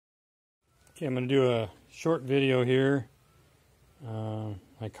Okay, I'm going to do a short video here.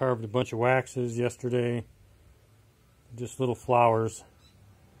 I carved a bunch of waxes yesterday, just little flowers.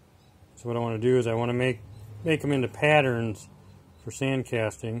 So what I want to do is I want to make them into patterns for sand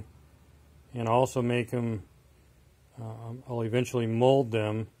casting, and also make them, I'll eventually mold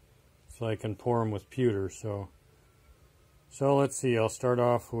them so I can pour them with pewter. So let's see, I'll start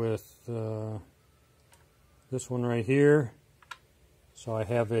off with this one right here. So I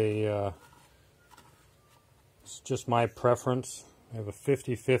have a, it's just my preference. I have a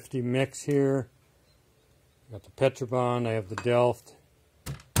 50-50 mix here. I got the Petrobond, I have the Delft.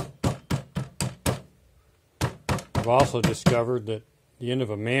 I've also discovered that the end of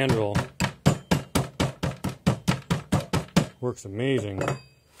a mandrel works amazing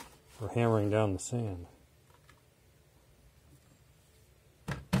for hammering down the sand.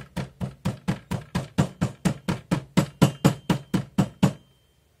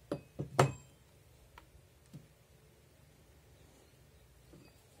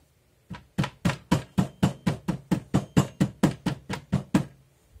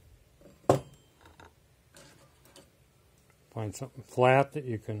 Find something flat that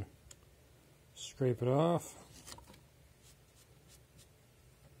you can scrape it off.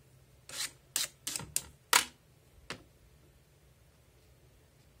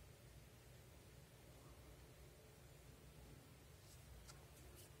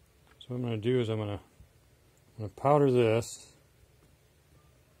 So what I'm going to do is I'm going to powder this.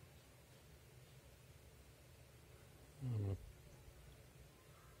 I'm going to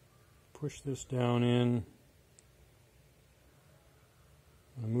push this down in.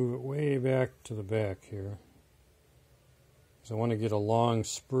 I'm going to move it way back to the back here, because I want to get a long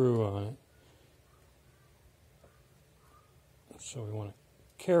sprue on it. So we want to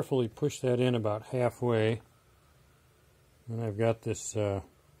carefully push that in about halfway. And I've got this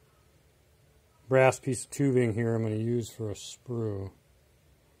brass piece of tubing here I'm going to use for a sprue.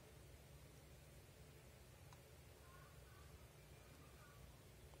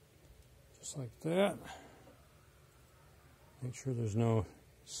 Just like that. Make sure there's no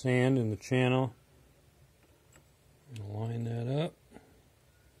sand in the channel. I'm going to line that up.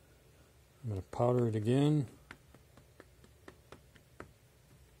 I'm going to powder it again.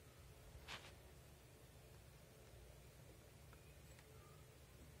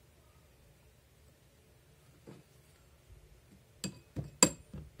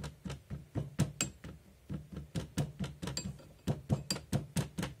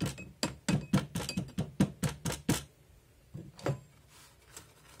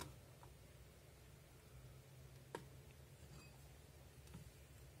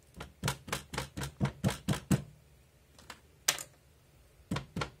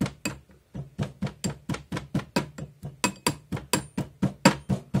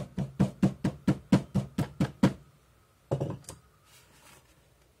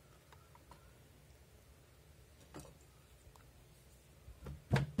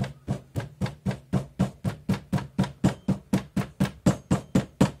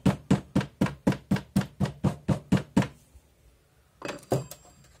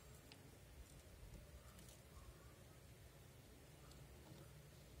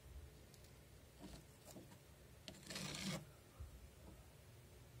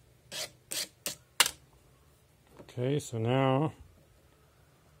 Okay, so now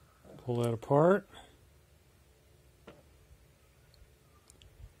pull that apart.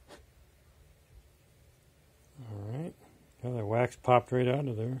 Alright, got that wax popped right out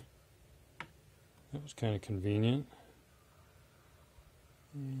of there. That was kind of convenient.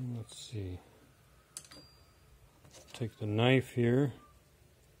 And let's see. Take the knife here.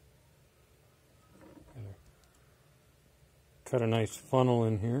 Cut a nice funnel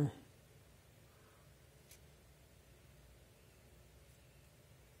in here.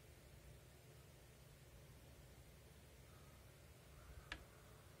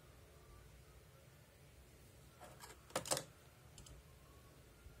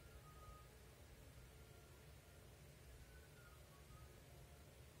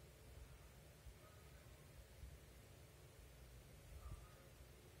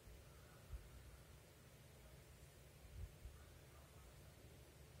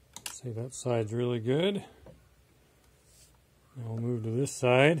 See, that side's really good. Now we'll move to this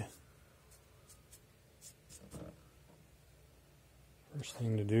side. First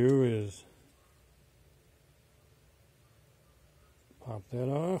thing to do is pop that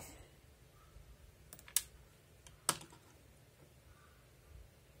off.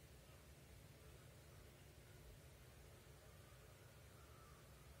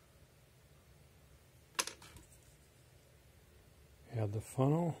 Add the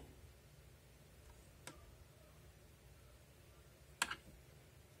funnel.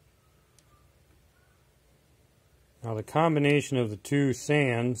 Now the combination of the two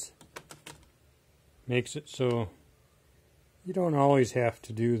sands makes it so you don't always have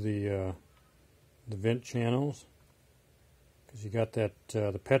to do the vent channels, because you got that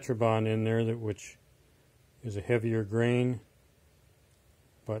the Petrobond in there, which is a heavier grain.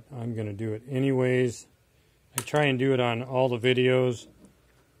 But I'm going to do it anyways. I try and do it on all the videos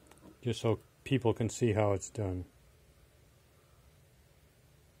just so people can see how it's done.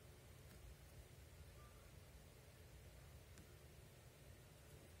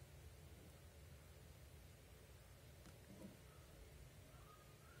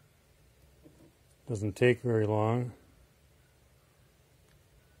 Doesn't take very long.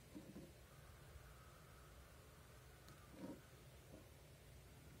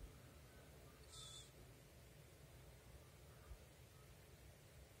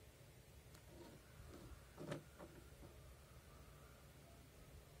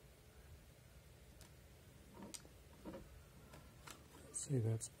 See,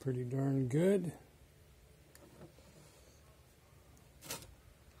 that's pretty darn good.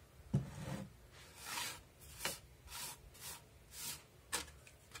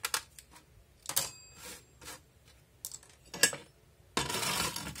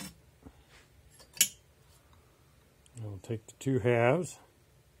 I'll take the two halves,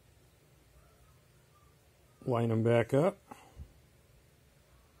 line them back up.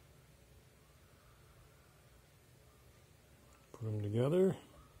 Put them together.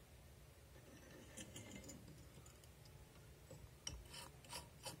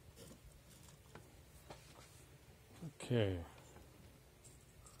 Okay.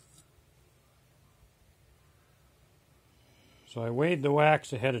 So I weighed the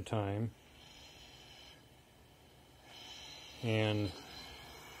wax ahead of time, and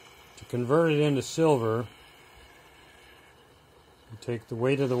to convert it into silver, you take the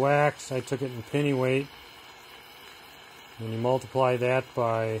weight of the wax. I took it in penny weight. And you multiply that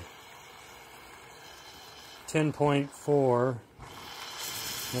by 10.4,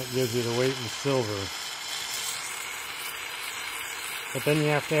 that gives you the weight in silver. But then you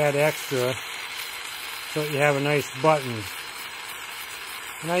have to add extra so that you have a nice button.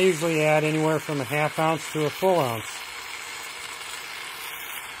 And I usually add anywhere from a ½ ounce to a full ounce.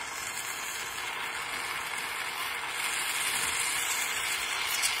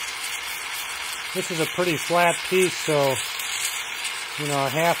 This is a pretty flat piece, so you know, a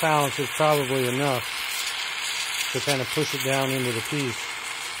 ½ ounce is probably enough to kind of push it down into the piece.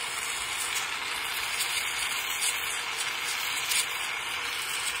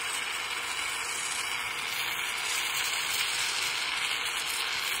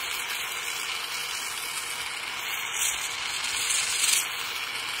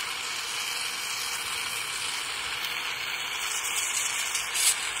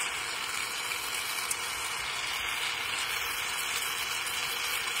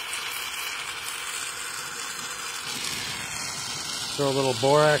 Throw a little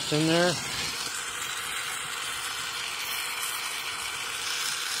borax in there.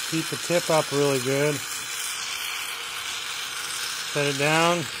 Keep the tip up really good. Set it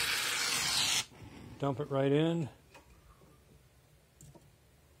down. Dump it right in.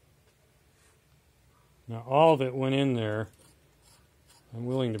 Now all of it went in there. I'm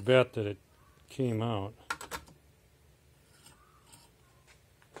willing to bet that it came out.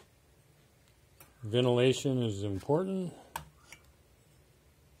 Ventilation is important,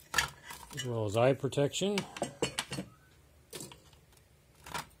 as well as eye protection.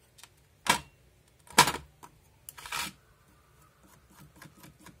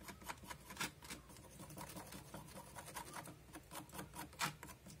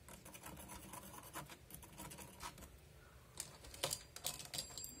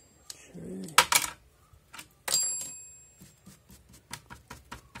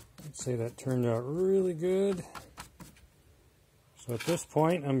 I'd say that turned out really good. So at this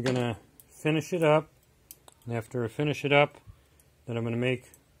point, I'm going to finish it up, and after I finish it up, then I'm going to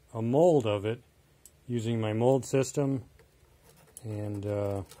make a mold of it using my mold system, and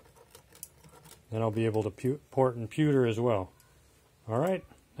then I'll be able to pour it in pewter as well. Alright,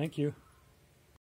 thank you.